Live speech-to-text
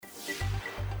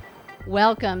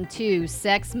Welcome to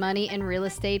Sex, Money, and Real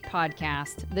Estate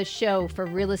Podcast, the show for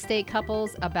real estate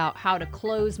couples about how to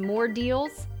close more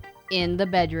deals in the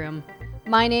bedroom.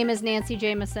 My name is Nancy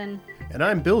Jameson. And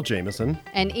I'm Bill Jameson.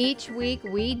 And each week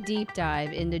we deep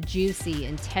dive into juicy,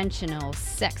 intentional,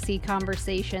 sexy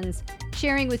conversations,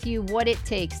 sharing with you what it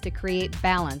takes to create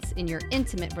balance in your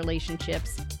intimate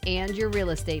relationships and your real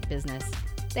estate business.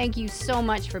 Thank you so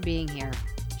much for being here.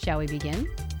 Shall we begin?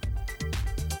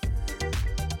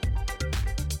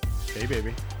 Hey,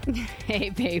 baby. Hey,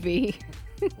 baby.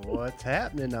 What's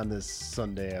happening on this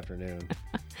Sunday afternoon?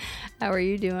 How are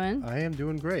you doing? I am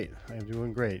doing great.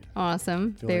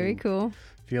 Awesome. Very cool.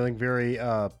 Feeling very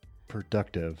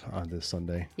productive on this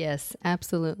Sunday. Yes,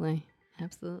 absolutely.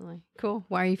 Absolutely. Cool.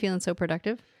 Why are you feeling so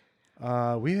productive?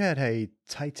 We've had a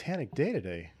Titanic day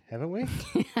today, haven't we?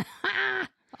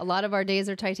 A lot of our days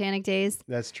are Titanic days.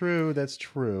 That's true.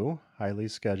 Highly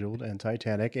scheduled and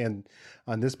Titanic. And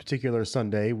on this particular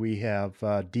Sunday, we have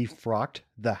defrocked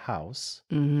the house,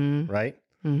 right?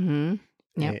 Mm-hmm.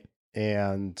 Yep.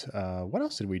 And what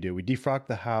else did we do? We defrocked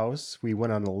the house. We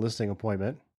went on a listing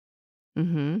appointment.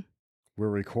 Mm-hmm. We're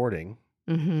recording.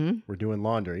 Mm-hmm. We're doing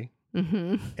laundry.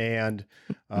 Mm-hmm. And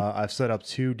I've set up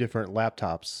 2 different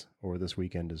laptops over this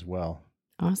weekend as well.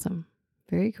 Awesome.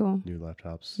 Very cool. New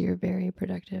laptops. You're very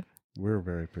productive. We're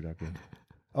very productive.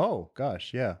 Oh,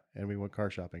 gosh, yeah. And we went car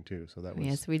shopping too. So that was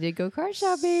Yes, we did go car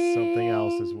shopping. something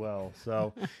else as well.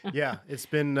 So yeah, it has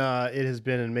been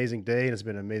an amazing day and it's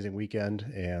been an amazing weekend.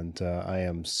 And I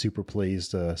am super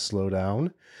pleased to slow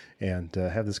down and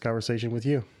have this conversation with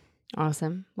you.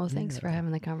 Awesome. Well, thanks for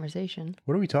having the conversation.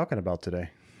 What are we talking about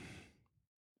today?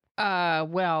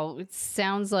 Well, it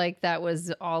sounds like that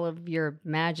was all of your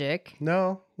magic.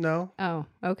 No. Oh,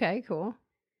 okay, cool.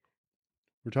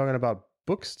 We're talking about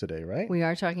books today, right? We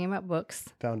are talking about books.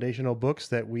 Foundational books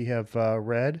that we have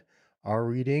read, are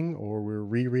reading, or we're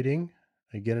rereading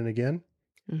again and again,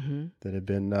 that have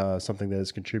been something that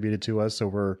has contributed to us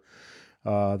over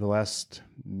the last,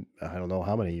 I don't know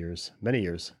how many years.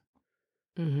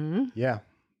 Yeah.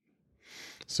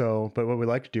 So, but what we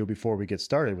like to do before we get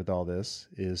started with all this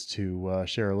is to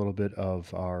share a little bit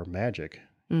of our magic.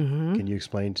 Can you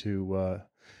explain to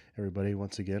everybody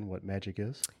once again what magic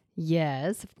is?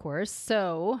 Yes, of course.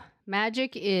 So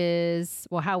magic is,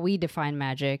 well, how we define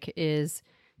magic is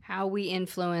how we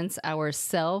influence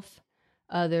ourself,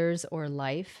 others, or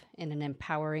life in an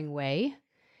empowering way.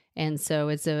 And so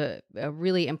it's a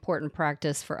really important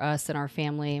practice for us and our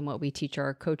family and what we teach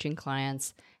our coaching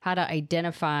clients, how to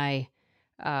identify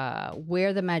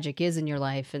where the magic is in your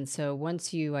life. And so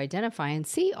once you identify and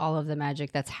see all of the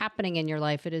magic that's happening in your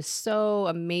life, it is so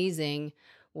amazing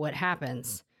what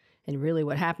happens. And really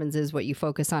what happens is what you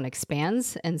focus on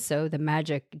expands. And so the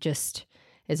magic just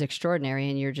is extraordinary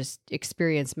and you're just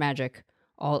experience magic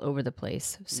all over the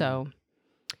place. So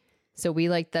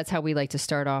that's how we like to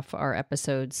start off our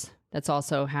episodes. That's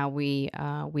also how we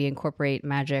incorporate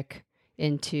magic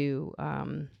into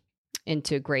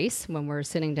grace when we're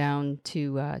sitting down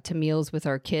to meals with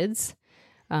our kids,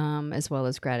 as well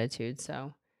as gratitude.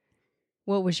 So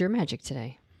what was your magic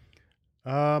today?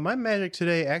 My magic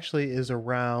today actually is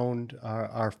around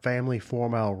our family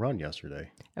 4-mile run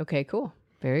yesterday. Okay, cool.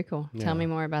 Very cool. Yeah. Tell me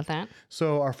more about that.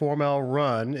 So our 4-mile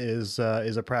run is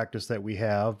a practice that we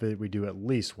have that we do at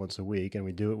least once a week, and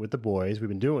we do it with the boys. We've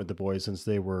been doing it with the boys since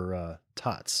they were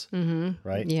tots,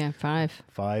 right? Yeah, 5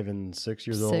 and 6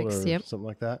 years old, or something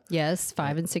like that. Yes,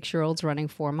 5 and 6 year olds running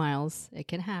 4 miles. It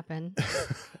can happen.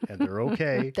 And they're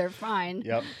okay. They're fine.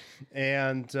 Yep.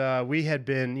 And we had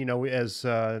been, as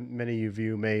many of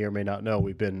you may or may not know,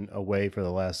 we've been away for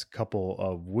the last couple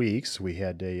of weeks. We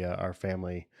had our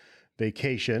family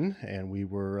vacation, and we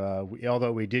were,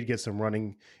 although we did get some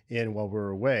running in while we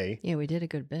were away. Yeah, we did a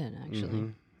good bit,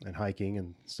 actually. And hiking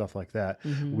and stuff like that.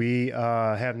 We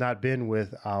have not been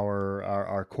with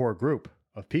our core group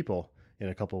of people in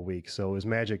a couple of weeks. So it was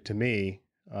magic to me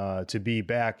to be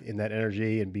back in that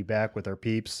energy and be back with our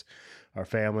peeps, our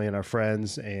family and our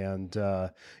friends. And,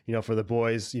 for the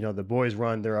boys, the boys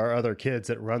run, there are other kids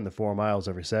that run the 4 miles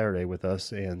every Saturday with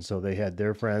us. And so they had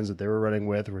their friends that they were running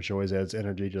with, which always adds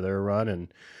energy to their run.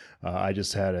 And I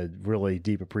just had a really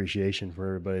deep appreciation for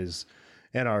everybody's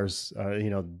and ours,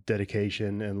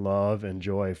 dedication and love and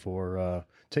joy for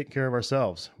taking care of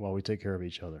ourselves while we take care of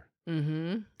each other.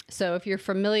 So if you're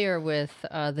familiar with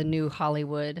the new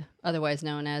Hollywood, otherwise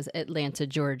known as Atlanta,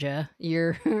 Georgia,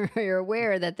 you're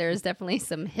aware that there's definitely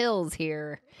some hills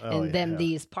here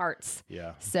these parts.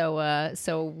 Yeah.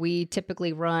 So we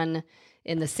typically run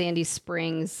in the Sandy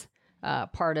Springs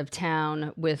part of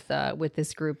town with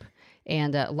this group.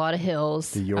 and a lot of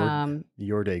hills.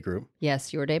 Your Day group.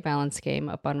 Yes, Your Day Balance came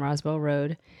up on Roswell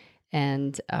Road,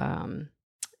 and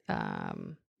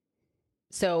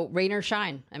so rain or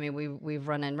shine. I mean, we've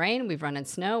run in rain, we've run in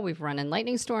snow, we've run in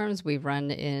lightning storms, we've run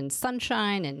in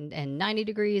sunshine and 90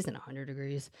 degrees and 100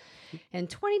 degrees and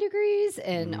 20 degrees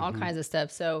and all kinds of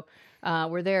stuff. So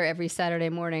we're there every Saturday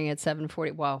morning at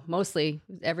 7:40. Well, mostly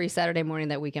every Saturday morning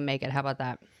that we can make it. How about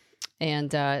that?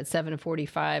 And at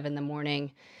 7:45 in the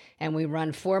morning. And we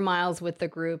run 4 miles with the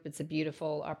group. It's a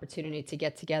beautiful opportunity to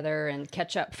get together and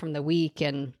catch up from the week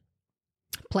and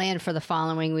plan for the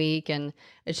following week. And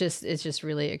it's just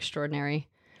really extraordinary.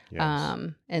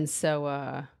 Yes. And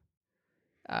so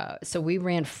we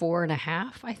ran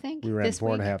 4.5, I think. We ran this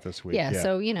 4.5 week. this week. Yeah.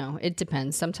 So, it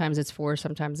depends. Sometimes it's 4,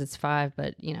 sometimes it's 5,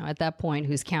 but at that point,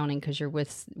 who's counting? Because you're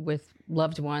with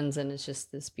loved ones, and it's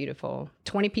just this beautiful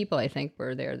 20 people, I think,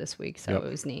 were there this week. So It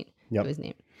was neat. Yep. It was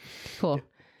neat. Cool.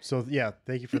 So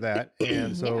thank you for that.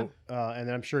 And so, and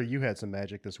then I'm sure you had some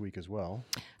magic this week as well.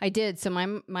 I did. So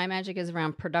my magic is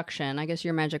around production. I guess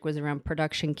your magic was around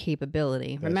production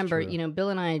capability. That's Remember, true. Bill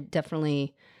and I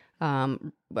definitely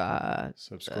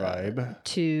Subscribe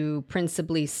to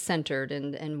principally centered,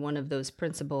 and one of those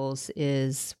principles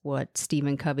is what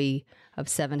Stephen Covey of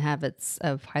 7 Habits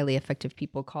of Highly Effective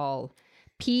People call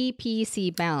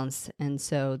PPC balance. And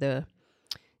so the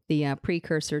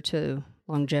precursor to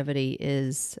longevity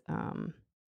is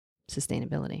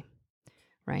sustainability,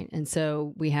 right? And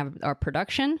so we have our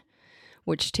production,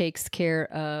 which takes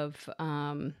care of,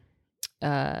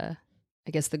 I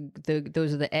guess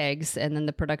those are the eggs, and then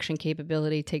the production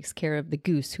capability takes care of the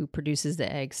goose who produces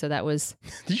the eggs. So that was.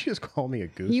 Did you just call me a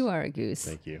goose? You are a goose.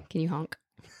 Thank you. Can you honk?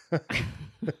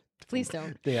 Please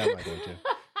don't. Yeah, I'm not going to.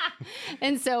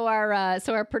 And so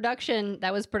our production,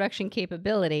 that was production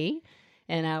capability,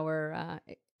 and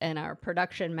our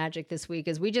production magic this week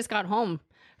is we just got home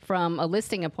from a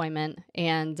listing appointment,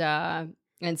 and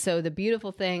so the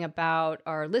beautiful thing about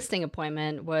our listing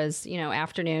appointment was,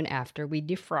 afternoon after we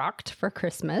defrocked for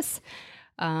Christmas,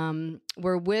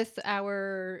 we're with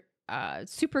our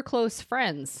super close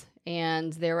friends,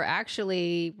 and they were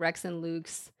actually Rex and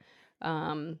Luke's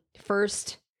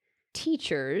first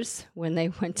teachers when they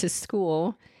went to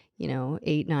school,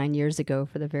 8-9 years ago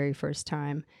for the very first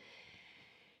time.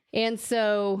 And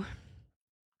so,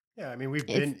 yeah, I mean, we've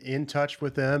been in touch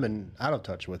with them and out of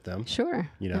touch with them.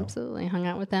 Sure, absolutely, hung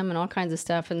out with them and all kinds of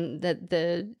stuff, and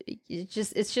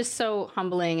it's just so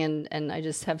humbling, and I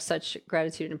just have such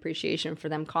gratitude and appreciation for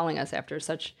them calling us after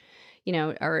such,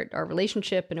 our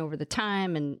relationship and over the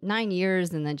time and 9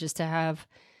 years, and then just to have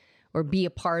or be a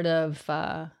part of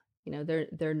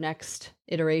their next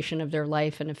iteration of their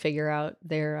life and to figure out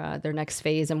their next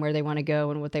phase and where they want to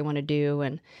go and what they want to do.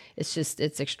 And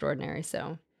it's extraordinary.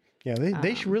 So, yeah,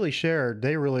 they really shared,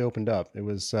 they really opened up. It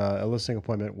was a listing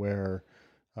appointment where,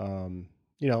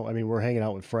 we're hanging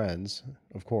out with friends,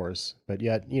 of course, but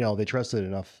yet, they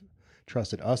trusted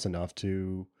us enough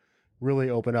to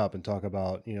really open up and talk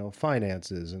about,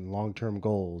 finances and long-term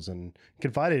goals, and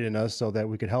confided in us so that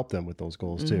we could help them with those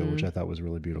goals too, which I thought was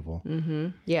really beautiful. Mm-hmm.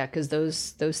 Yeah, because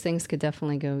those things could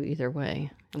definitely go either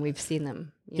way, and we've seen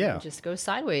them. Just go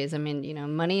sideways. I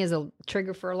mean, money is a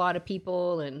trigger for a lot of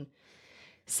people, and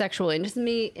sexual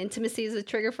intimacy is a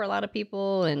trigger for a lot of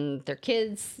people, and their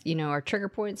kids, are trigger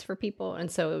points for people, and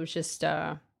so it was just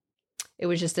a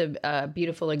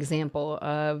beautiful example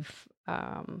of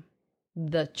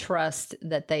the trust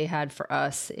that they had for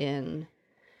us in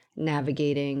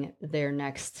navigating their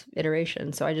next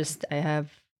iteration. So I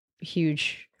have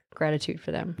huge gratitude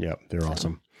for them. Yeah, they're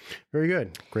awesome. Very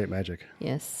good. Great magic.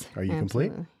 Yes. Are you absolutely.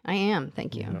 complete? I am.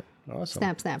 Thank you. Yeah. Awesome.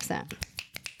 Snap, snap, snap.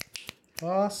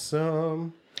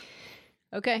 Awesome.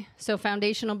 Okay. So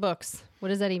foundational books. What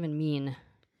does that even mean,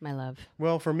 my love?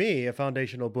 Well, for me, a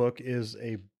foundational book is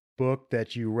a book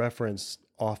that you reference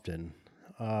often.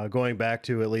 Going back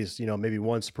to at least, maybe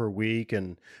once per week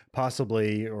and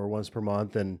possibly, or once per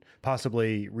month, and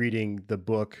possibly reading the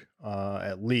book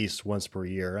at least once per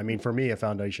year. I mean, for me, a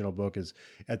foundational book is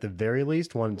at the very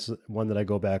least one that I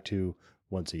go back to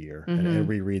once a year and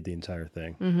reread the entire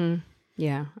thing. Mm-hmm.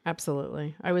 Yeah,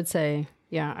 absolutely. I would say,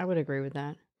 yeah, I would agree with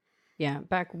that. Yeah,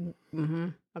 back. Mm-hmm.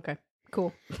 Okay,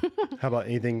 cool. How about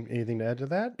anything to add to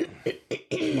that,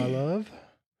 my love?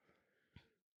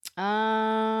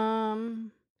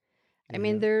 I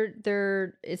mean,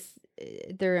 they're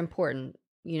important,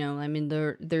 I mean,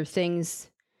 they're things.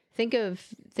 Think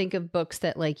of books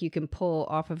that like you can pull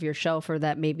off of your shelf, or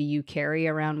that maybe you carry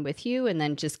around with you, and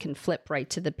then just can flip right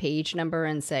to the page number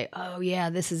and say, oh yeah,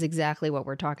 this is exactly what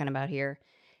we're talking about here,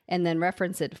 and then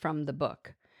reference it from the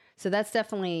book. So that's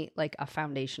definitely like a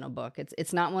foundational book.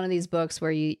 It's not one of these books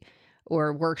where you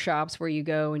or workshops where you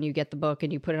go and you get the book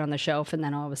and you put it on the shelf and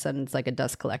then all of a sudden it's like a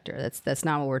dust collector. That's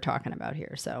not what we're talking about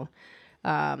here. So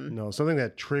No, something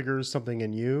that triggers something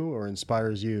in you or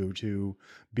inspires you to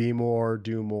be more,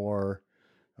 do more,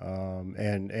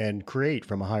 and create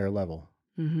from a higher level.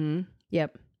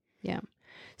 Yep. Yeah.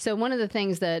 So one of the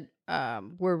things that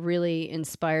we're really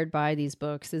inspired by these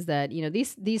books is that, you know,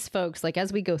 these folks, like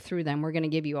as we go through them, we're going to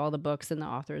give you all the books and the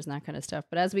authors and that kind of stuff.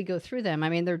 But as we go through them, I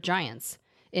mean, they're giants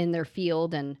in their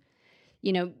field. And,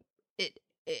 you know,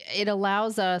 it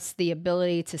allows us the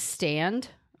ability to stand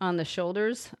on the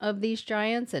shoulders of these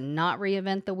giants and not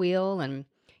reinvent the wheel. And,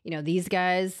 you know, these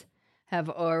guys have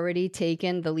already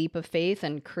taken the leap of faith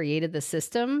and created the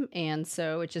system. And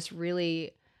so it just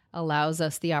really allows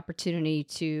us the opportunity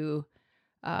to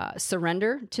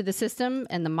surrender to the system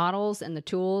and the models and the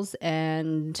tools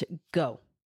and go,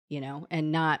 you know,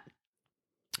 and not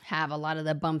have a lot of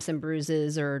the bumps and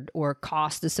bruises or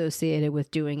cost associated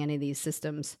with doing any of these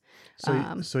systems.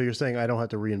 So you're saying I don't have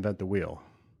to reinvent the wheel?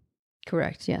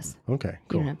 Correct. Yes. Okay, You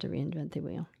cool. don't have to reinvent the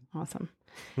wheel. Awesome.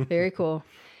 Very cool.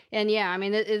 And yeah, I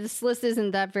mean, this list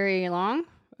isn't that very long.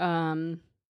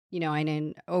 You know, I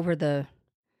mean, over the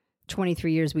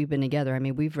 23 years we've been together, I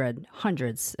mean, we've read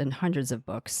hundreds and hundreds of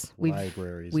books.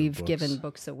 Libraries. We've of books. given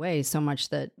books away so much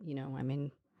that, you know, I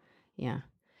mean, yeah,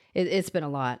 it's been a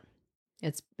lot.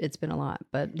 It's been a lot,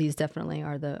 but these definitely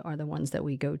are the ones that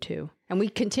we go to and we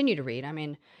continue to read. I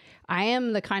mean, I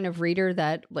am the kind of reader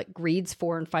that like reads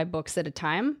 4 and 5 books at a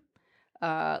time.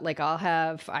 Like I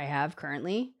have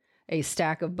currently a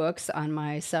stack of books on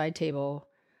my side table.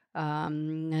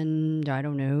 And I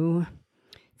don't know,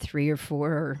 3 or 4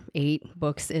 or 8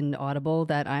 books in Audible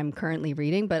that I'm currently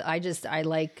reading, but I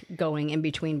like going in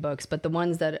between books, but the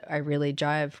ones that I really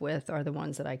jive with are the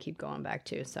ones that I keep going back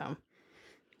to. So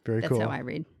Very that's cool. how I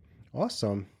read.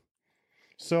 Awesome.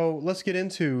 So let's get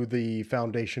into the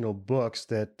foundational books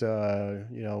that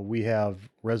you know, we have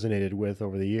resonated with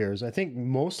over the years. I think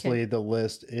mostly the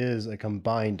list is a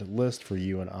combined list for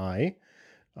you and I.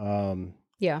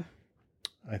 Yeah.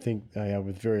 I think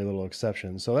with very little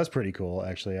exception. So that's pretty cool.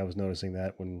 Actually, I was noticing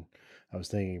that when I was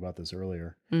thinking about this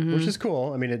earlier, which is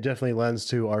cool. I mean, it definitely lends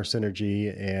to our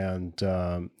synergy and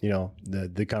you know,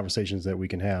 the conversations that we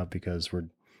can have because we're,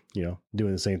 you know,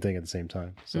 doing the same thing at the same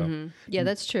time. So Yeah,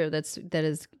 that's true. That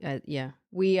is yeah.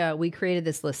 We created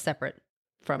this list separate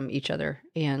from each other,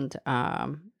 and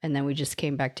then we just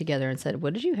came back together and said,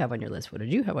 "What did you have on your list? What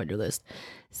did you have on your list?"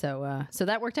 So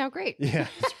that worked out great. yeah,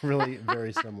 it's really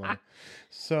very similar.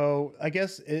 So I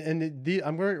guess, and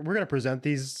we're going to present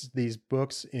these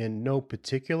books in no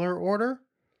particular order.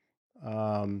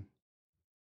 Cool.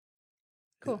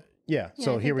 Yeah. Yeah,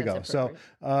 So I here we think go. that's So,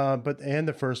 appropriate.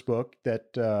 the first book that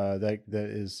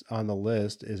is on the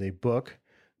list is a book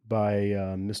by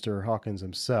Mr. Hawkins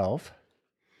himself,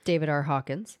 David R.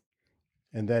 Hawkins.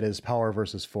 and that is Power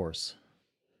versus Force.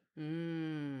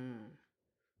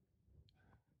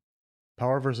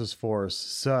 Power versus Force,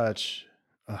 such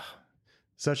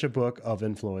a book of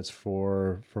influence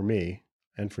for me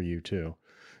and for you too.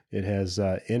 It has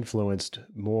influenced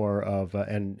more of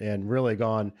and really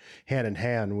gone hand in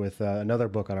hand with another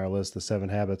book on our list, The 7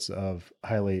 Habits of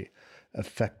Highly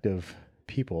Effective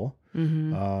People,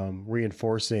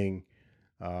 reinforcing,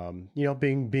 you know,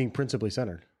 being principally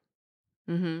centered.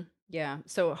 Yeah.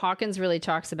 So Hawkins really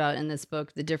talks about in this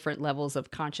book the different levels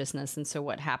of consciousness, and so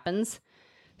what happens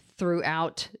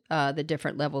throughout the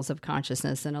different levels of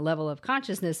consciousness. And a level of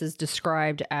consciousness is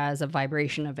described as a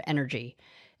vibration of energy.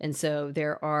 And so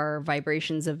there are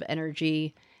vibrations of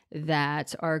energy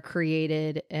that are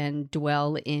created and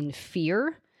dwell in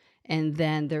fear. And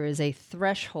then there is a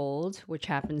threshold, which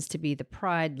happens to be the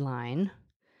pride line.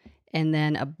 And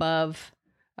then above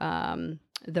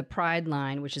the pride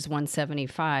line, which is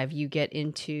 175, you get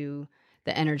into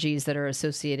the energies that are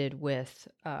associated with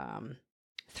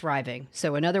thriving.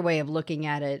 So another way of looking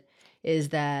at it is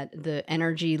that the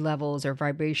energy levels or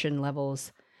vibration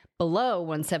levels below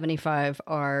 175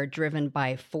 are driven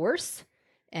by force,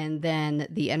 and then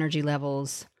the energy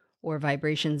levels or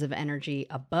vibrations of energy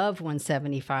above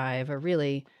 175 are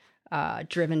really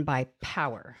driven by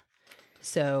power.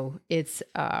 So it's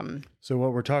So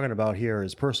what we're talking about here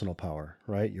is personal power,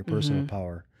 right? Your personal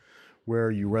power,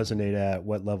 where you resonate at,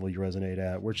 what level you resonate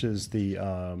at, which is the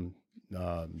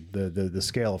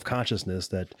scale of consciousness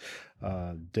that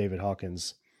David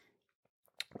Hawkins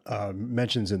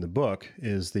mentions in the book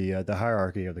is the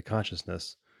hierarchy of the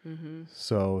consciousness.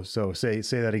 So say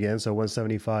that again. So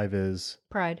 175 is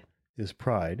pride.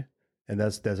 pride, and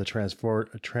that's a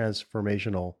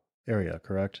transformational area,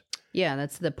 correct? Yeah,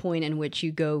 that's the point in which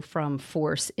you go from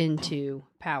force into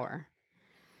power.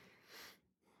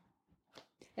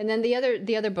 And then the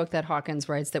other book that Hawkins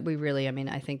writes that we really, I mean,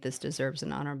 I think this deserves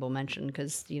an honorable mention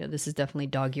because, this is definitely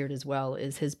dog-eared as well,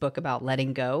 is his book about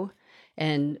letting go.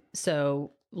 And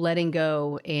so letting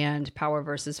go and power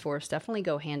versus force definitely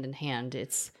go hand in hand.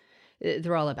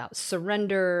 They're all about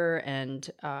surrender and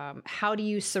how do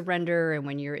you surrender, and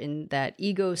when you're in that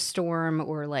ego storm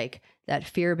or like that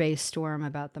fear-based storm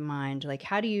about the mind, like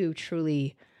how do you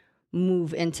truly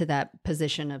move into that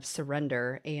position of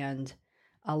surrender and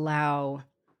allow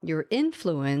your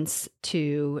influence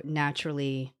to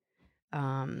naturally,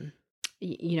 for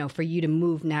you to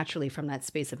move naturally from that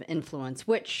space of influence,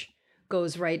 which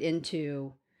goes right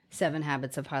into 7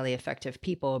 Habits of Highly Effective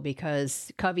People,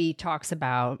 because Covey talks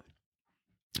about,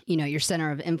 your center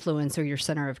of influence or your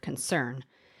center of concern.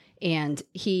 And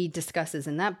he discusses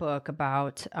in that book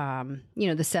about,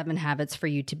 the 7 habits for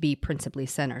you to be principally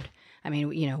centered. I mean,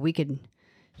 we could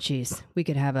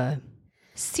have a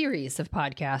series of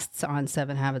podcasts on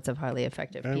 7 Habits of Highly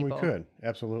Effective People. And we could,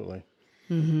 absolutely.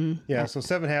 Mm-hmm. Yeah, so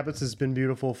 7 Habits has been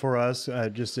beautiful for us,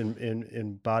 just in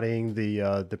embodying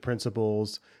the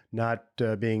principles, not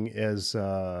being as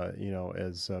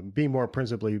being more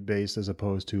principally based as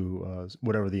opposed to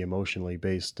whatever the emotionally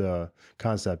based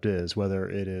concept is, whether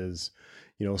it is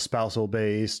spousal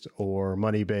based or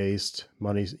money based.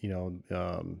 Money,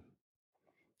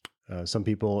 some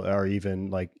people are even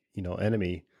like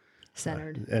enemy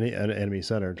Centered. Enemy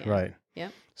centered, yeah. Right? Yeah.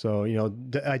 So,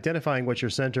 identifying what your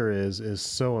center is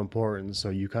so important. So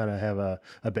you kind of have a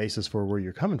basis for where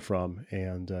you're coming from.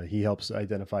 And he helps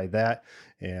identify that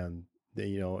and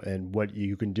what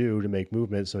you can do to make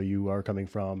movement. So you are coming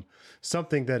from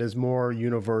something that is more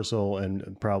universal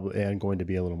and going to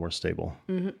be a little more stable.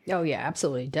 Mm-hmm. Oh, yeah,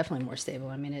 absolutely. Definitely more stable.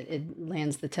 I mean, it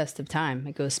lands the test of time.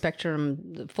 It goes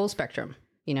full spectrum,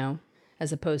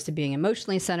 as opposed to being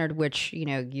emotionally centered, which,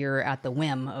 you're at the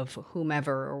whim of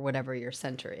whomever or whatever your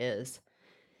center is.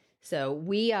 So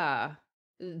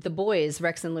the boys,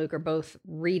 Rex and Luke, are both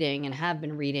reading and have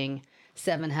been reading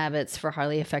 7 Habits for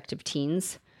Highly Effective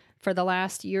Teens for the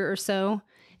last year or so.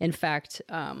 In fact,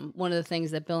 one of the things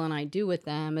that Bill and I do with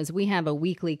them is we have a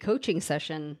weekly coaching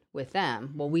session with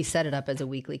them. Well, we set it up as a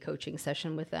weekly coaching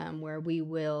session with them where we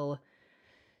will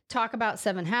talk about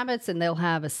 7 habits and they'll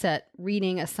have a set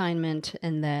reading assignment,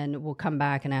 and then we'll come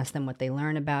back and ask them what they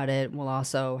learn about it. We'll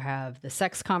also have the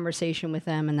sex conversation with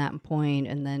them in that point,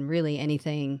 and then really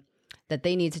anything that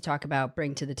they need to talk about,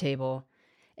 bring to the table.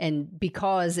 And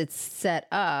because it's set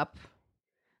up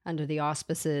under the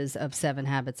auspices of 7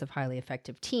 Habits of Highly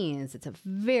Effective Teens, it's a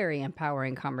very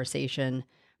empowering conversation,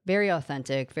 very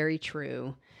authentic, very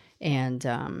true, and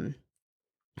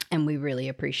we really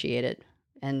appreciate it.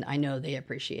 And I know they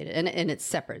appreciate it. And it's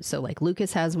separate. So like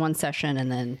Lucas has one session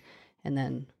and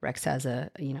then Rex has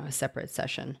a separate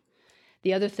session.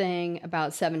 The other thing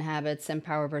about 7 Habits and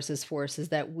Power versus Force is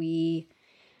that we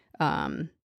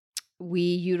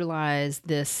utilize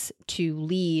this to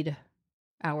lead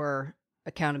our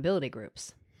accountability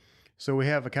groups. So we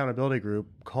have accountability group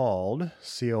called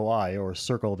COI, or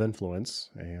Circle of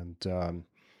Influence. And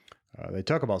they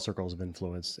talk about circles of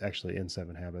influence actually in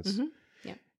 7 Habits. Mm-hmm.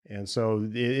 And so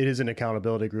it is an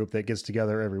accountability group that gets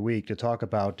together every week to talk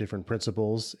about different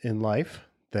principles in life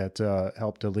that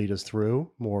help to lead us through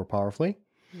more powerfully.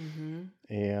 Mm-hmm.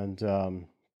 And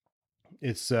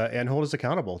it's and hold us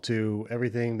accountable to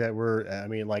everything that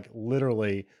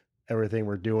literally everything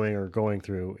we're doing or going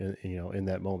through in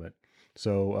that moment.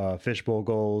 So fishbowl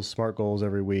goals, SMART goals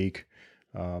every week.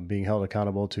 Being held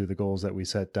accountable to the goals that we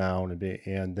set down,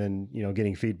 and then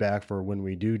getting feedback for when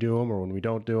we do them or when we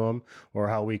don't do them, or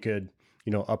how we could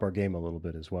up our game a little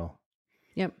bit as well.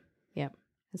 Yep,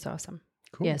 it's awesome.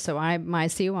 Cool. Yeah, so I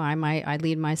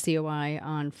lead my COI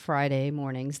on Friday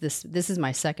mornings. This is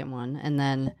my second one, and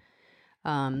then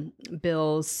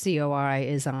Bill's COI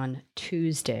is on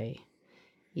Tuesday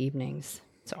evenings.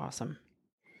 It's awesome.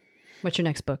 What's your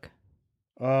next book?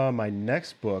 My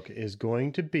next book is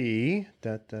going to be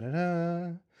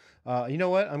you know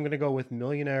what? I'm going to go with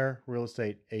Millionaire Real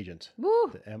Estate Agent.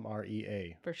 Woo! The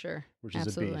MREA. For sure. Which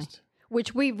is a beast.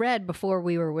 Which we read before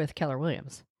we were with Keller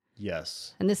Williams.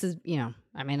 Yes. And this is,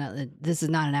 this is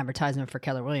not an advertisement for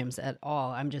Keller Williams at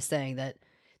all. I'm just saying that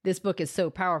this book is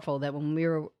so powerful that when we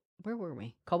were, where were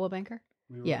we? Coldwell Banker?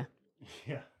 Yeah.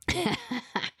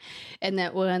 And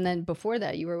then before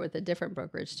that, you were with a different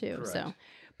brokerage too. Correct. So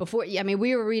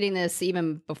we were reading this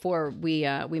even before we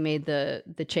made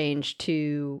the change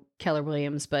to Keller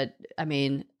Williams. But I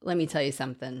mean, let me tell you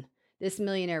something. This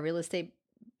Millionaire Real Estate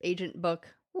Agent book,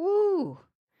 woo!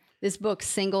 This book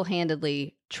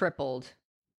single-handedly tripled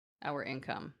our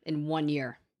income in 1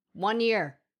 year. 1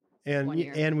 year. And 1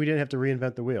 year. and we didn't have to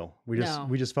reinvent the wheel. We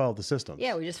just followed the systems.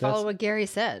 Yeah, we just followed what Gary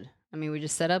said. I mean, we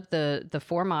just set up the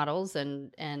 4 models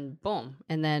and boom.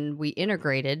 And then we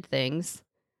integrated things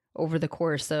over the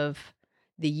course of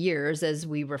the years as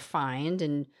we refined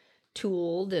and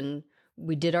tooled, and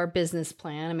we did our business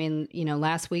plan. I mean,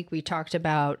 last week we talked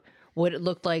about what it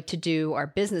looked like to do our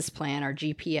business plan, our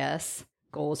GPS,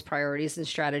 goals, priorities, and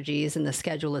strategies, and the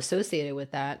schedule associated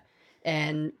with that.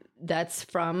 And that's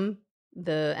from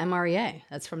the MREA.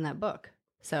 That's from that book.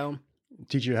 So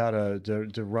teach you how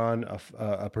to run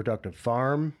a productive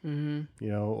farm,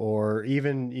 or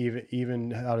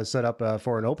even how to set up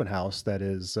for an open house that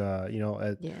is,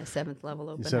 seventh level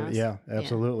open house. Yeah,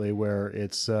 absolutely. Yeah. Where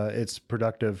it's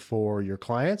productive for your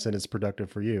clients and it's productive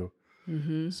for you.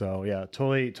 Mm-hmm. So yeah,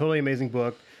 totally amazing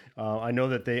book. I know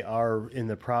that they are in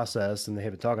the process, and they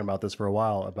have been talking about this for a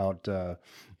while, about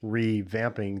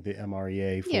revamping the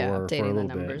MREA for updating a little the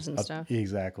numbers bit. And stuff.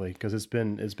 Exactly, because it's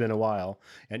been a while,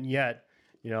 and yet,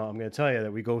 I'm going to tell you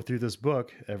that we go through this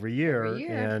book every year.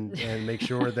 and make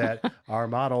sure that our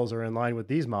models are in line with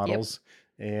these models.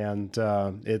 Yep.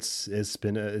 And it's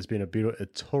been a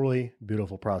totally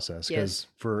beautiful process, because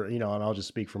and I'll just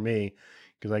speak for me,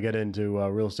 because I get into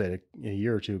real estate a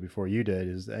year or two before you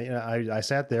did. I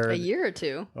sat there a year or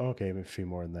two. Okay, a few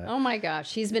more than that. Oh my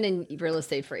gosh, he's been in real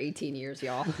estate for 18 years,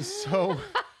 y'all. So,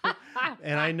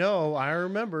 and I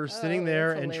remember sitting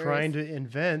there and trying to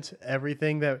invent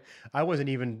everything that I wasn't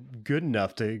even good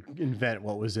enough to invent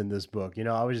what was in this book.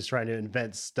 I was just trying to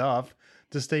invent stuff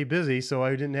to stay busy so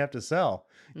I didn't have to sell.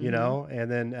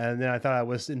 And then I thought I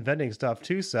was inventing stuff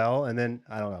to sell, and then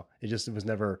I don't know, it was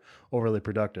never overly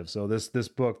productive. So this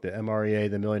book, the MREA,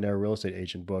 the Millionaire Real Estate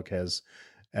Agent book, has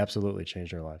absolutely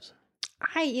changed our lives.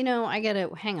 I gotta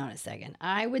hang on a second.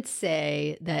 I would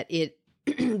say that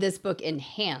this book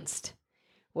enhanced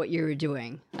what you were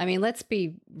doing. I mean, let's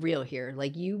be real here.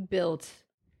 Like, you built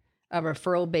a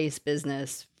referral-based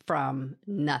business from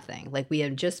nothing. Like, we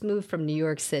had just moved from New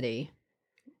York City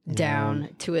down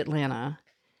to Atlanta,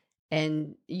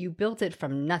 and you built it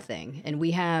from nothing. And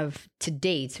to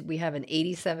date, we have an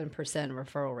 87%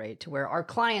 referral rate, to where our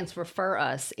clients refer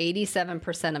us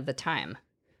 87% of the time.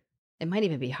 It might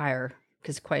even be higher,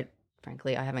 because quite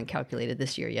frankly, I haven't calculated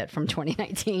this year yet from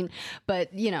 2019, but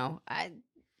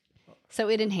so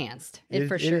it enhanced. It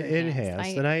for sure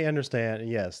enhanced. And I understand.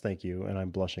 Yes, thank you. And I'm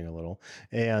blushing a little.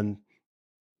 And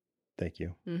thank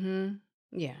you. Mm-hmm.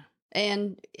 Yeah.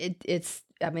 And it's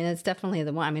definitely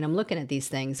the one. I mean, I'm looking at these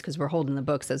things because we're holding the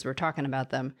books as we're talking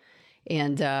about them.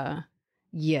 And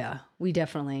we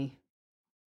definitely,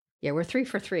 we're 3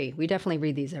 for 3. We definitely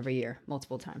read these every year,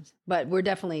 multiple times, but we're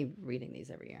definitely reading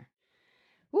these every year.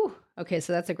 Woo. Okay.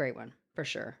 So that's a great one for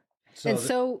sure.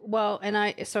 So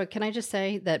can I just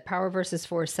say that Power versus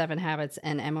Force, 7 Habits,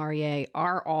 and MREA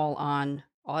are all on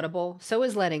Audible. So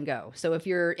is Letting Go. So if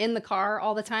you're in the car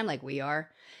all the time, like we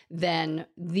are, then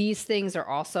these things are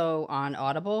also on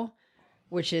Audible,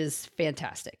 which is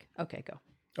fantastic. Okay, go.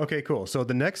 Okay, cool. So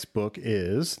the next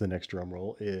drum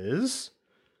roll is,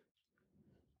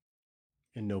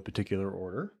 in no particular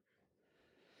order,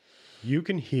 You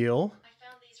Can Heal.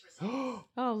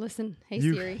 Oh, listen. Hey,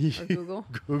 Siri or Google.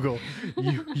 Google.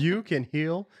 You Can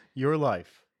Heal Your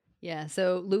Life. Yeah.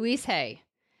 So Louise Hay.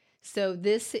 So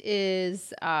this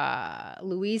is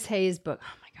Louise Hay's book.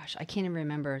 Oh my gosh, I can't even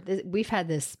remember. We've had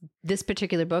this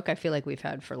particular book, I feel like we've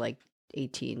had for like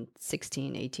 18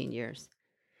 years.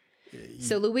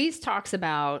 So Louise talks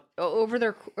about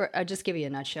I'll just give you a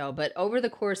nutshell, but over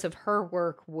the course of her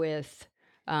work with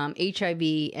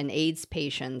HIV and AIDS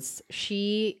patients,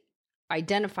 she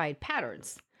identified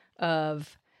patterns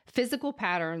of physical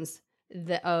patterns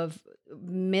of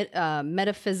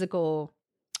metaphysical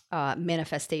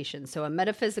manifestation. So a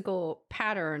metaphysical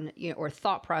pattern, or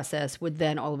thought process would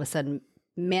then all of a sudden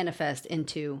manifest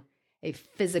into a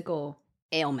physical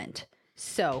ailment.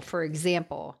 So, for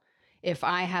example, if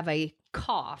I have a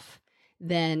cough,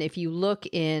 then if you look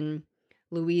in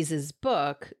Louise's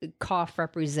book, cough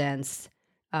represents,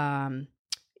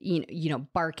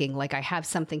 barking, like I have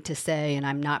something to say and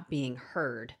I'm not being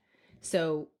heard.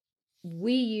 So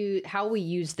how we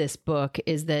use this book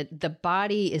is that the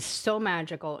body is so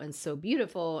magical and so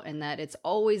beautiful, and that it's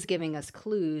always giving us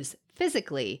clues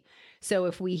physically. So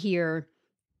if we hear,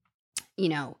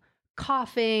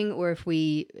 coughing, or if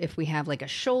we have like a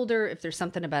shoulder, if there's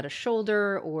something about a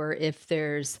shoulder, or if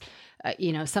there's,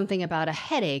 something about a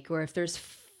headache, or if there's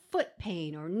foot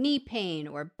pain or knee pain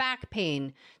or back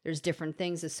pain, there's different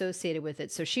things associated with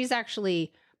it. So she's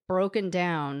actually broken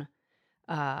down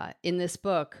in this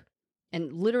book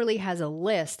and literally has a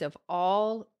list of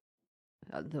all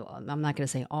I'm not going to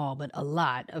say all, but a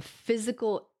lot of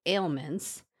physical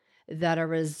ailments that are a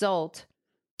result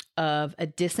of a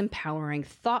disempowering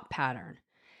thought pattern.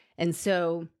 And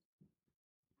so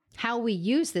how we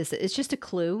use this is just a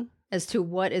clue as to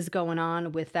what is going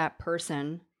on with that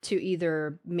person to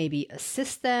either maybe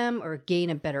assist them or gain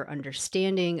a better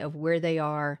understanding of where they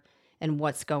are and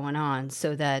what's going on,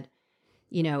 so that,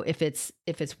 you know, if it's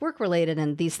work related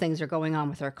and these things are going on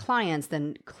with our clients,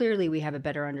 then clearly we have a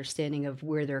better understanding of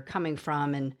where they're coming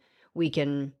from, and we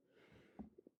can,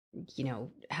 you know,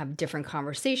 have different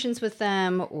conversations with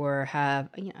them, or have,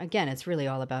 you know, again, it's really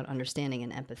all about understanding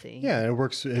and empathy. Yeah, and it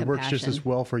works just as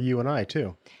well for you and I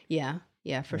too. Yeah,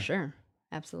 for sure.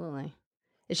 Absolutely.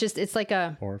 It's like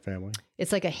a, or family.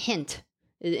 It's like a hint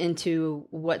into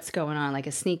what's going on, like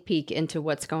a sneak peek into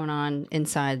what's going on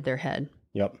inside their head.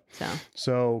 Yep.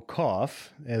 So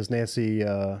cough, as Nancy,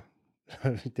 that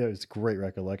was a great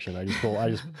recollection. I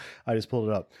just pulled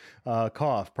it up.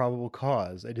 Cough, probable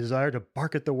cause, a desire to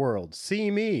bark at the world.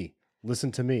 See me,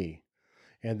 listen to me.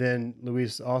 And then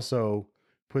Louise also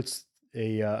puts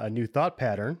a new thought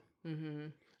pattern. Mm-hmm.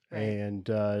 Right. And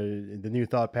the new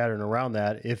thought pattern around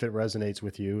that, if it resonates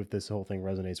with you, if this whole thing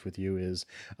resonates with you, is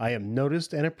I am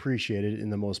noticed and appreciated in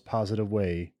the most positive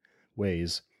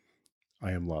ways.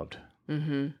 I am loved.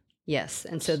 Mm-hmm. Yes.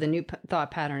 And so the new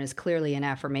thought pattern is clearly an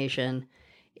affirmation,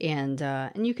 and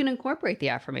you can incorporate the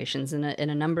affirmations in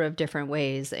a number of different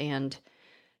ways. And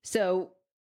so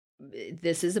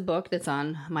this is a book that's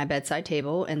on my bedside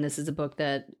table, and this is a book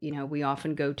that, you know, we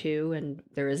often go to, and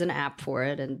there is an app for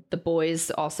it. And the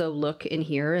boys also look in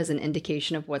here as an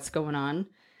indication of what's going on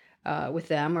with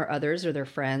them or others or their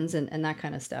friends and that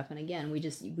kind of stuff. And again, we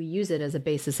use it as a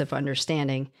basis of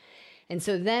understanding. And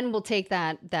so then we'll take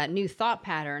that new thought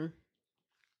pattern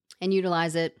and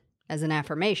utilize it as an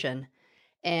affirmation.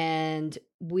 And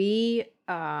we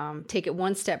take it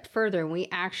one step further, and we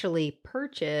actually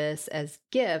purchase as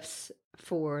gifts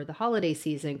for the holiday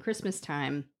season, Christmas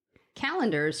time,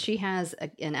 calendars. She has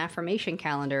an affirmation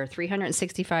calendar,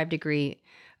 365 degree,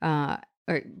 or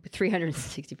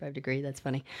 365 degree, that's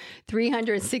funny,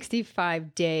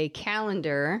 365 day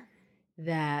calendar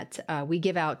that we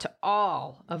give out to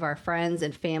all of our friends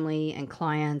and family and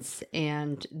clients.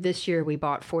 And this year we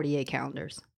bought 48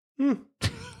 calendars.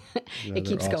 It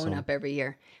keeps going up every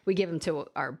year. We give them to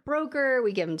our broker.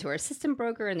 We give them to our assistant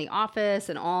broker in the office,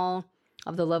 and all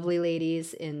of the lovely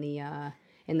ladies in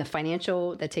the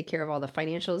financial that take care of all the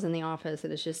financials in the office.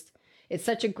 And it's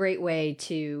such a great way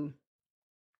to,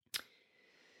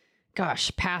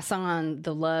 pass on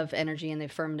the love energy and the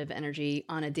affirmative energy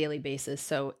on a daily basis.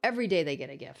 So every day they get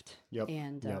a gift. Yep.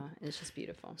 And it's just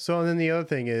beautiful. So then the other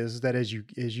thing is that as you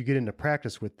get into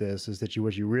practice with this, is that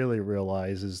what you really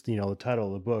realize is, you know, the title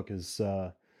of the book is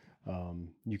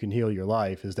You Can Heal Your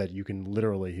Life, is that you can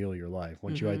literally heal your life.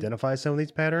 Once you identify some of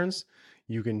these patterns,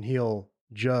 you can heal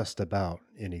just about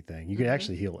anything. You can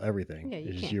actually heal everything. Yeah,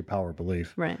 it's just your power of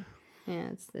belief. Right. Yeah,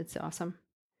 it's awesome.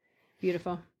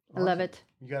 Beautiful. Awesome. I love it.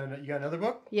 You got another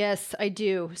book? Yes, I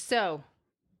do. So,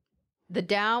 The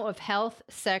Tao of Health,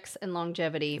 Sex, and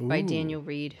Longevity by Daniel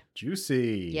Reed.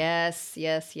 Juicy. Yes.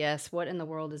 What in the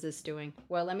world is this doing?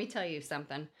 Well, let me tell you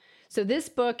something. So this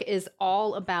book is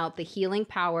all about the healing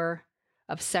power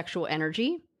of sexual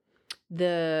energy,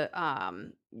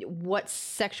 what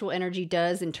sexual energy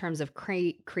does in terms of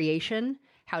creation,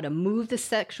 how to move the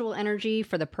sexual energy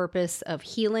for the purpose of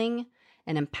healing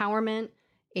and empowerment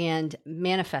and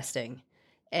manifesting.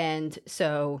 And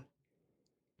so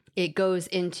it goes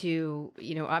into,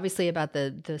 you know, obviously about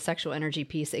the sexual energy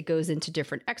piece. It goes into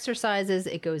different exercises.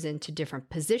 It goes into different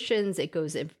positions. It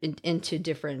goes into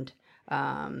different,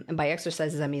 and by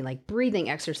exercises, I mean like breathing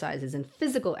exercises and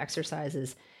physical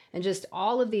exercises, and just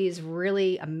all of these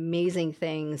really amazing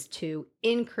things to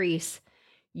increase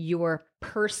your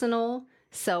personal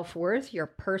self-worth, your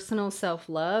personal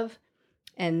self-love,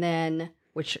 and then,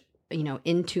 which, you know,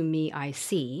 into me I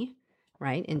see,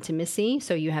 right? Intimacy.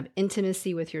 So you have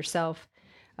intimacy with yourself,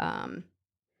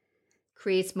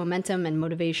 creates momentum and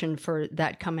motivation for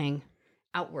that coming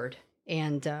outward.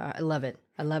 And I love it.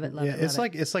 I love it. It's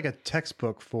like a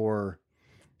textbook for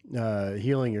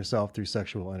healing yourself through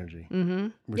sexual energy.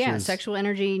 Mm-hmm. Sexual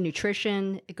energy,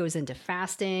 nutrition. It goes into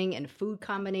fasting and food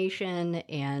combination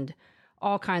and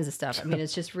all kinds of stuff. I mean,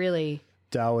 it's just really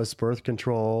Taoist birth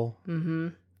control. Mm-hmm.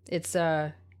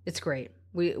 It's great.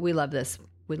 We love this.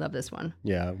 We love this one.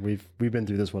 Yeah, we've been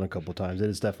through this one a couple of times. It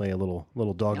is definitely a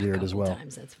little dog-eared as well.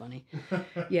 Times, that's funny.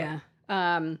 Yeah.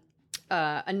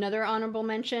 Another honorable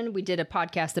mention, we did a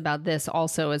podcast about this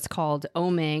also. It's called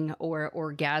Oming, or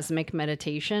orgasmic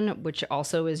meditation, which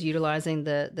also is utilizing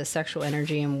the sexual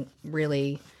energy and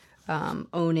really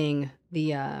Owning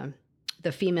the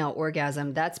female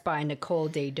orgasm. That's by Nicole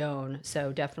Daedone.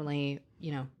 So definitely,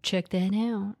 check that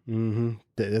out. Mm-hmm.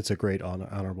 That's a great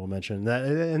honorable mention. That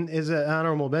and is an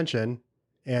honorable mention,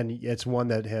 and it's one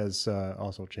that has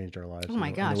also changed our lives. Oh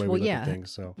my gosh! In the way Well, we look yeah. at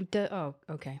things, so. Oh,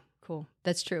 okay, cool.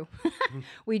 That's true.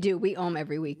 We do. We ohm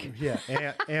every week. Yeah,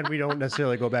 and we don't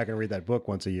necessarily go back and read that book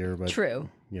once a year, but True.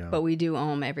 Yeah, but we do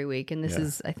ohm every week, and this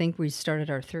is, I think, we started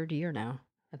our 3rd year now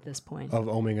at this point. Of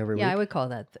ohming every week. Yeah, I would call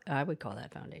that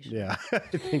foundation. Yeah, I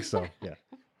think so. Yeah.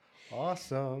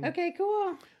 Awesome. Okay,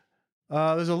 cool.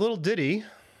 There's a little ditty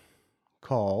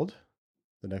called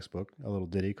the next book. A little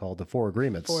ditty called "The Four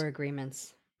Agreements." 4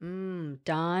 Agreements.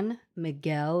 Don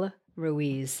Miguel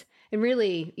Ruiz, and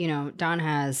really, Don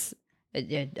has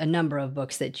a number of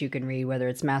books that you can read, whether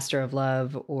it's Master of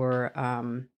Love or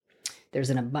there's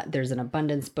an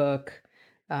abundance book,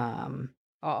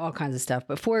 all kinds of stuff.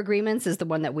 But 4 Agreements is the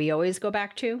one that we always go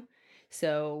back to.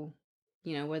 So,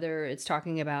 whether it's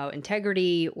talking about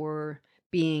integrity or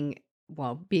being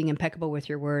impeccable with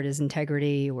your word is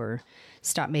integrity, or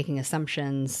stop making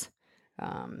assumptions,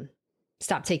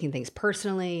 stop taking things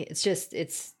personally. It's just,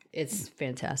 it's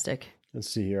fantastic. Let's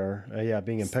see here.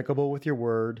 Being impeccable with your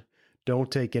word.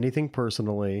 Don't take anything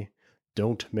personally.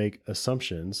 Don't make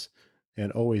assumptions,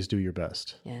 and always do your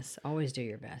best. Yes, always do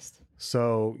your best.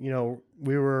 So,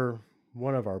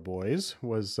 one of our boys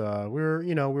was, we were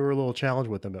a little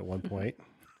challenged with him at one point,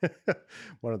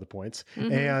 one of the points.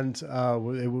 Mm-hmm. And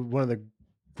one of the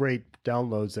great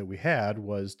downloads that we had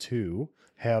was to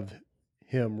have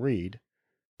him read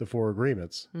the 4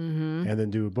 Agreements Mm-hmm. and then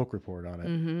do a book report on it.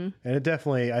 Mm-hmm. And it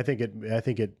definitely, I think it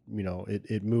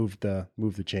moved the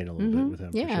chain a little bit with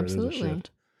him. Yeah, for sure. There's a absolutely.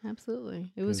 shift.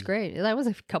 Absolutely. It was great. That was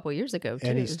a couple years ago, too.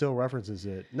 And he still references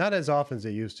it, not as often as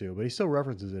he used to, but he still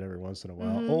references it every once in a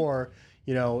while. Mhm. Or,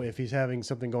 if he's having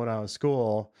something going on in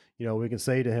school, we can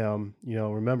say to him,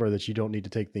 remember that you don't need to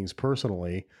take things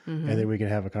personally. Mhm. And then we can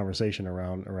have a conversation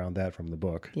around that from the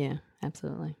book. Yeah,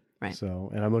 absolutely. Right.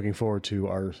 So, and I'm looking forward to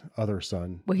our other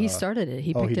son. Well, he started it.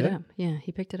 He picked it did? up. Yeah,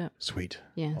 he picked it up. Sweet.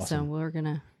 Yeah, Awesome.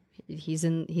 so he's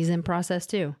in process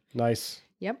too. Nice.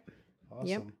 Yep. Awesome.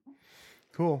 Yep.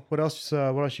 Cool. What else?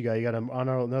 What else you got? You got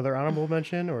another honorable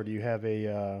mention, or do you have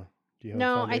a?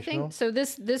 No, I think so.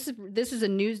 This is a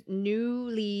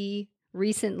newly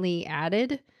recently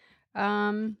added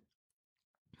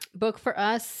book for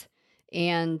us,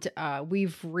 and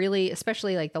we've really,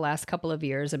 especially like the last couple of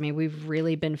years, we've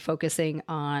really been focusing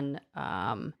on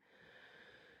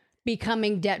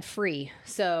becoming debt free.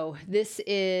 So this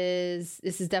has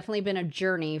definitely been a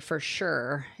journey for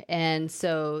sure. And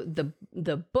so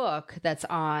the book that's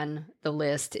on the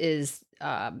list is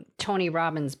Tony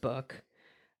Robbins' book,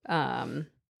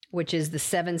 which is the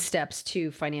 7 Steps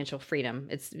to Financial Freedom.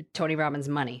 It's Tony Robbins'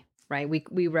 Money, right?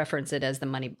 We reference it as the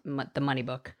money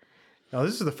book. Now,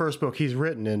 this is the first book he's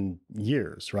written in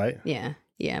years, right? Yeah.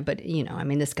 Yeah. But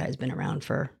this guy's been around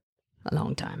for a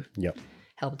long time. Yep.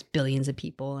 Helped billions of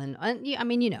people. And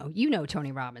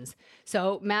Tony Robbins.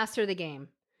 So Master the Game.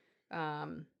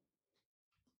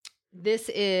 This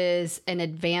is an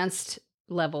advanced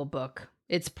level book.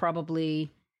 It's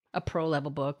probably a pro level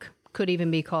book. Could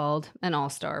even be called an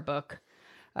all-star book.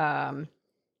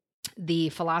 The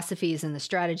philosophies and the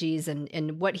strategies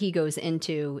and what he goes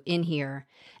into in here.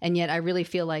 And yet I really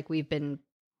feel like we've been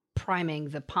priming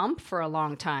the pump for a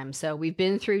long time. So we've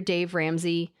been through Dave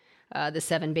Ramsey, the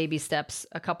 7 Baby Steps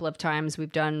a couple of times.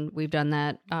 We've done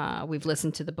that. We've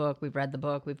listened to the book. We've read the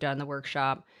book. We've done the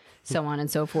workshop, so on and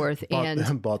so forth.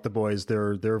 Bought the boys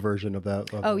their version of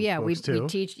that. We too.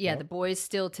 teach. Yeah, the boys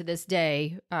still to this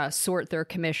day sort their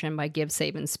commission by give,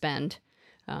 save, and spend.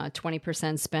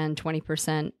 20% spend,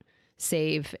 20%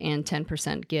 save, and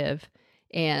 10% give.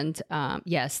 And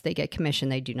yes, they get commission.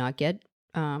 They do not get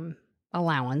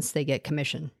allowance. They get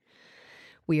commission.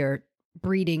 We are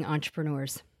breeding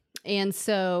entrepreneurs. And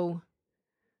so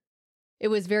it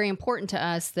was very important to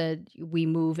us that we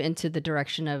move into the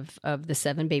direction of the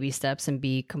 7 baby steps and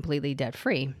be completely debt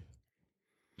free.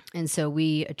 And so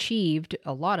we achieved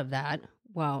a lot of that.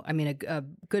 Well, a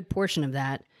good portion of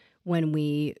that when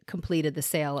we completed the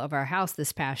sale of our house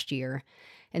this past year.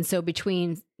 And so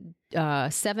between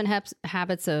 7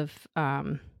 habits of,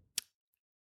 I'm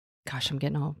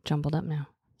getting all jumbled up now.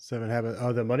 7 Habits.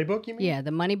 Oh, the money book, you mean? Yeah,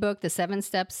 the money book, the 7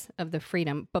 steps of the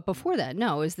freedom. But before that,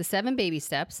 no, it was the 7 baby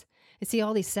steps. I see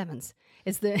all these 7s.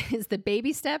 It's the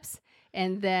baby steps,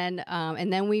 and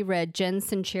then we read Jen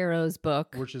Sincero's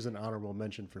book, which is an honorable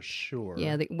mention for sure.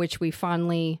 Yeah, which we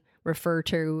fondly refer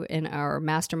to in our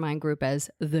mastermind group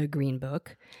as the Green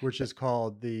Book, which is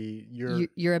called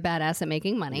You're a Badass at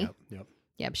Making Money. Yep.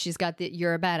 Yep, she's got the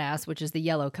You're a Badass, which is the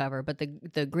yellow cover, but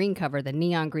the green cover, the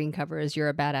neon green cover, is You're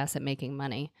a Badass at Making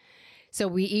Money. So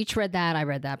we each read that. I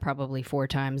read that probably 4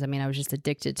 times. I mean, I was just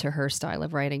addicted to her style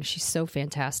of writing. She's so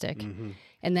fantastic. Mm-hmm.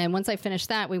 And then once I finished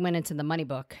that, we went into the money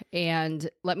book. And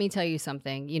let me tell you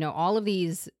something, you know, all of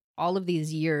these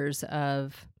years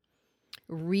of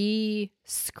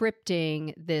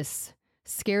re-scripting this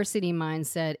scarcity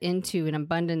mindset into an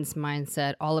abundance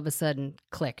mindset all of a sudden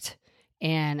clicked.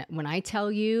 And when I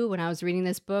tell you, when I was reading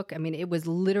this book, I mean, it was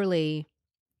literally,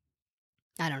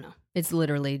 I don't know. It's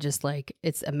literally just like,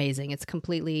 it's amazing. It's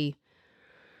completely,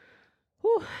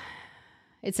 whew,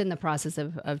 it's in the process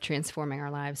of transforming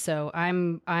our lives. So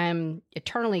I'm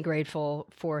eternally grateful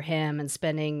for him and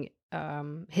spending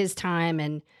his time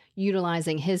and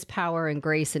utilizing his power and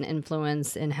grace and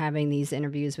influence in having these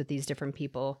interviews with these different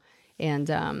people.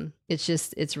 And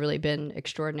it's really been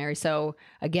extraordinary. So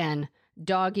again,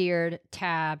 dog-eared,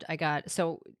 tabbed.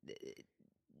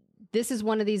 This is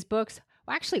one of these books.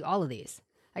 Well, actually, all of these.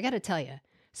 I got to tell you.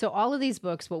 So all of these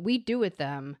books, what we do with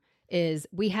them is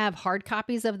we have hard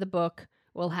copies of the book.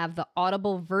 We'll have the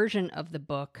Audible version of the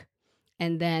book,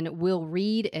 and then we'll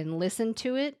read and listen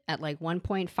to it at like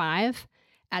 1.5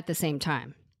 at the same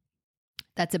time.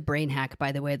 That's a brain hack,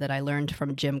 by the way, that I learned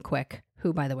from Jim Quick,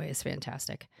 who, by the way, is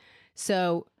fantastic.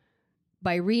 So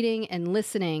by reading and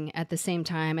listening at the same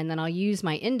time, and then I'll use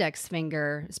my index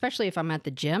finger, especially if I'm at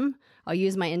the gym, I'll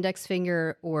use my index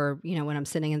finger, or, you know, when I'm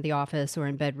sitting in the office or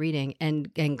in bed reading,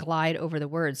 and glide over the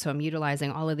words. So I'm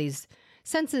utilizing all of these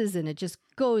senses, and it just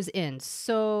goes in.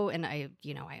 So, and I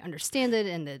understand it,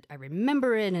 and I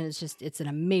remember it, and it's an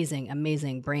amazing,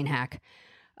 amazing brain hack.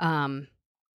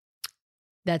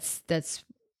 That's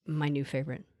my new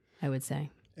favorite, I would say.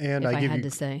 And if I had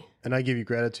to say. And I give you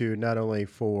gratitude not only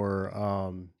for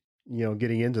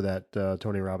getting into that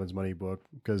Tony Robbins money book,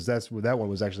 because that one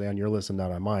was actually on your list and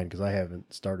not on mine, because I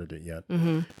haven't started it yet.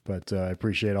 Mm-hmm. But I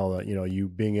appreciate all that, you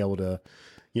being able to,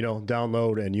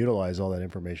 download and utilize all that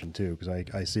information too, because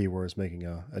I see where it's making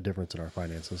a difference in our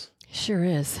finances. Sure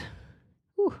is.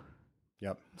 Whew.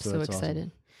 Yep. So excited.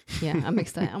 Awesome. Yeah, I'm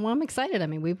excited. Well, I'm excited. I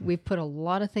mean, we've put a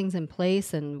lot of things in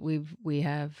place, and we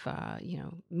have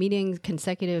meetings,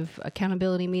 consecutive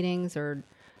accountability meetings, or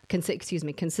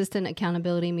consistent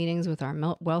accountability meetings with our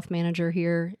wealth manager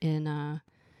here in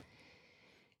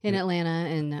Atlanta,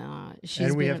 and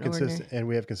she's we have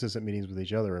consistent meetings with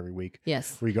each other every week.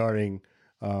 Yes, regarding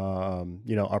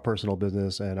our personal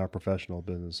business and our professional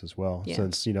business as well. Yeah.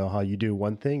 Since how you do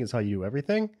one thing is how you do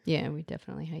everything. Yeah, we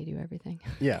definitely how you do everything.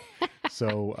 Yeah.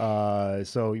 So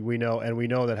we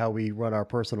know that how we run our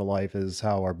personal life is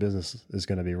how our business is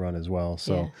going to be run as well.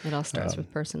 So yeah, it all starts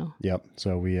with personal. Yep.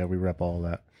 So we rep all of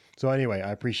that. So anyway,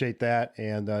 I appreciate that.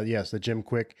 And yes, the Jim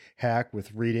Quick hack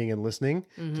with reading and listening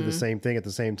to the same thing at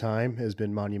the same time has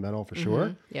been monumental for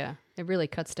sure. Yeah. It really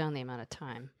cuts down the amount of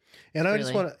time. And I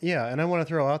just want to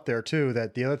throw out there too,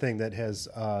 that the other thing that has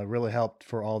really helped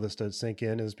for all this to sink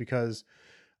in is because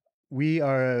we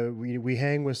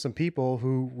hang with some people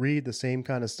who read the same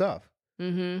kind of stuff.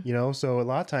 Mm-hmm. So a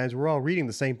lot of times we're all reading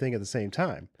the same thing at the same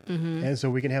time. Mm-hmm. And so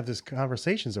we can have these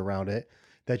conversations around it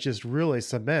that just really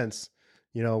cements,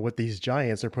 what these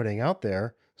giants are putting out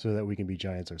there, so that we can be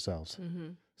giants ourselves. Mm-hmm.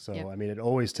 So, yep. I mean, it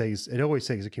always takes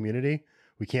a community.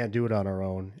 We can't do it on our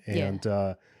own. And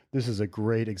this is a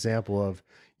great example of,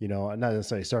 not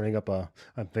necessarily starting up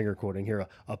I'm finger quoting here,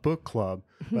 a book club,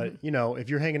 but if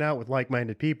you're hanging out with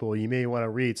like-minded people, you may want to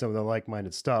read some of the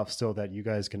like-minded stuff so that you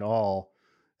guys can all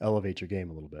elevate your game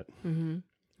a little bit. Mm-hmm.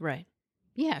 Right.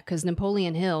 Yeah. Because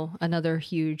Napoleon Hill, another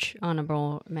huge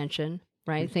honorable mention,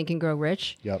 right? Mm-hmm. Think and Grow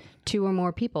Rich. Yep. 2 or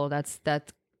more people. That's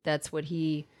what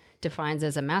he defines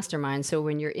as a mastermind. So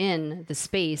when you're in the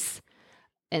space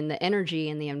and the energy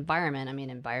and the environment, I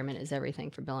mean, environment is everything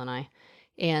for Bill and I.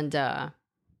 And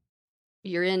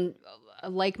you're in a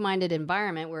like-minded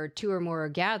environment where 2 or more are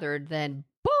gathered, then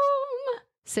boom,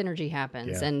 synergy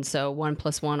happens. Yeah. And so 1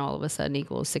 + 1 all of a sudden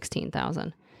equals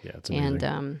 16,000. Yeah, it's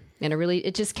amazing. And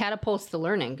it just catapults the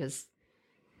learning, because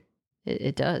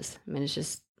it does. I mean, it's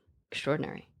just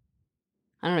extraordinary.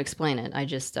 I don't explain it. I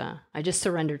just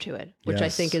surrender to it, which yes. I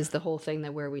think is the whole thing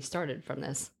where we started from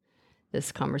this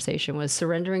conversation, was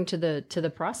surrendering to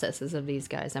the processes of these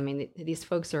guys. I mean, these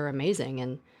folks are amazing.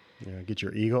 And get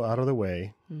your ego out of the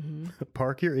way,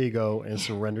 park your ego, and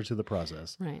surrender to the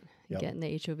process. Right. Yep. Get in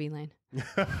the HOV lane.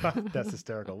 That's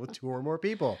hysterical. With 2 or more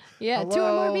people. Yeah, hello? 2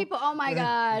 or more people. Oh my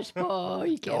gosh. Oh,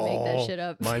 you can't make that shit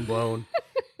up. Mind blown.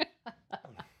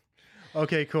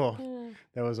 Okay, cool.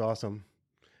 That was awesome.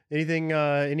 Anything?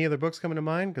 Any other books coming to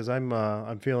mind? Because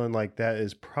I'm feeling like that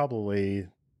is probably,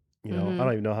 I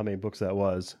don't even know how many books that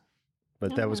was,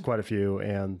 but that was quite a few.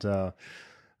 And,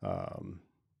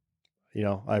 you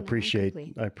know, I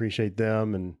appreciate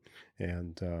them,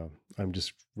 and I'm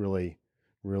just really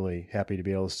happy to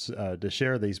be able to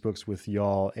share these books with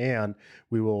y'all. And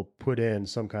we will put in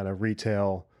some kind of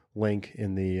retail link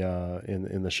in the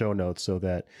in the show notes so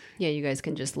that you guys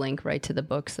can just link right to the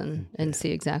books and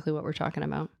see exactly what we're talking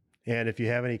about. And if you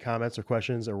have any comments or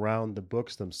questions around the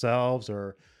books themselves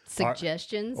or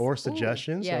suggestions,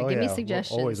 give me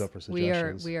suggestions. We're always up for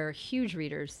suggestions. We are huge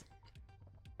readers.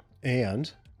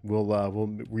 And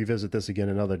we'll revisit this again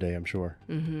another day, I'm sure.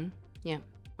 Mm-hmm. Yeah.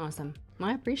 Awesome. Well,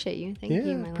 I appreciate you. Thank you.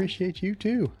 Yeah, appreciate you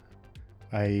too.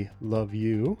 I love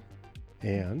you.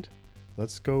 And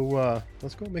let's go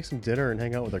make some dinner and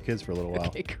hang out with our kids for a little while.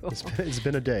 Okay, cool. It's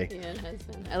been a day. Yeah, it has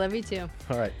been. I love you too.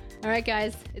 All right,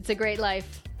 guys. It's a great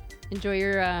life.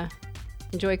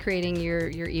 Enjoy creating your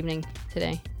evening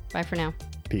today. Bye for now.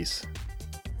 Peace.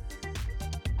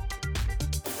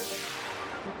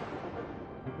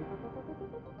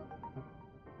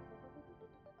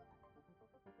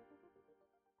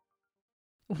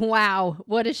 Wow,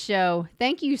 what a show.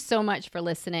 Thank you so much for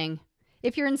listening.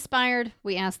 If you're inspired,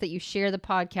 we ask that you share the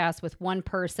podcast with one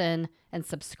person and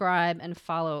subscribe and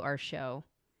follow our show.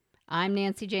 I'm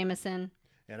Nancy Jameson.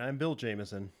 And I'm Bill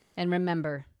Jameson. And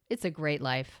remember, it's a great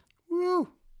life. Woo!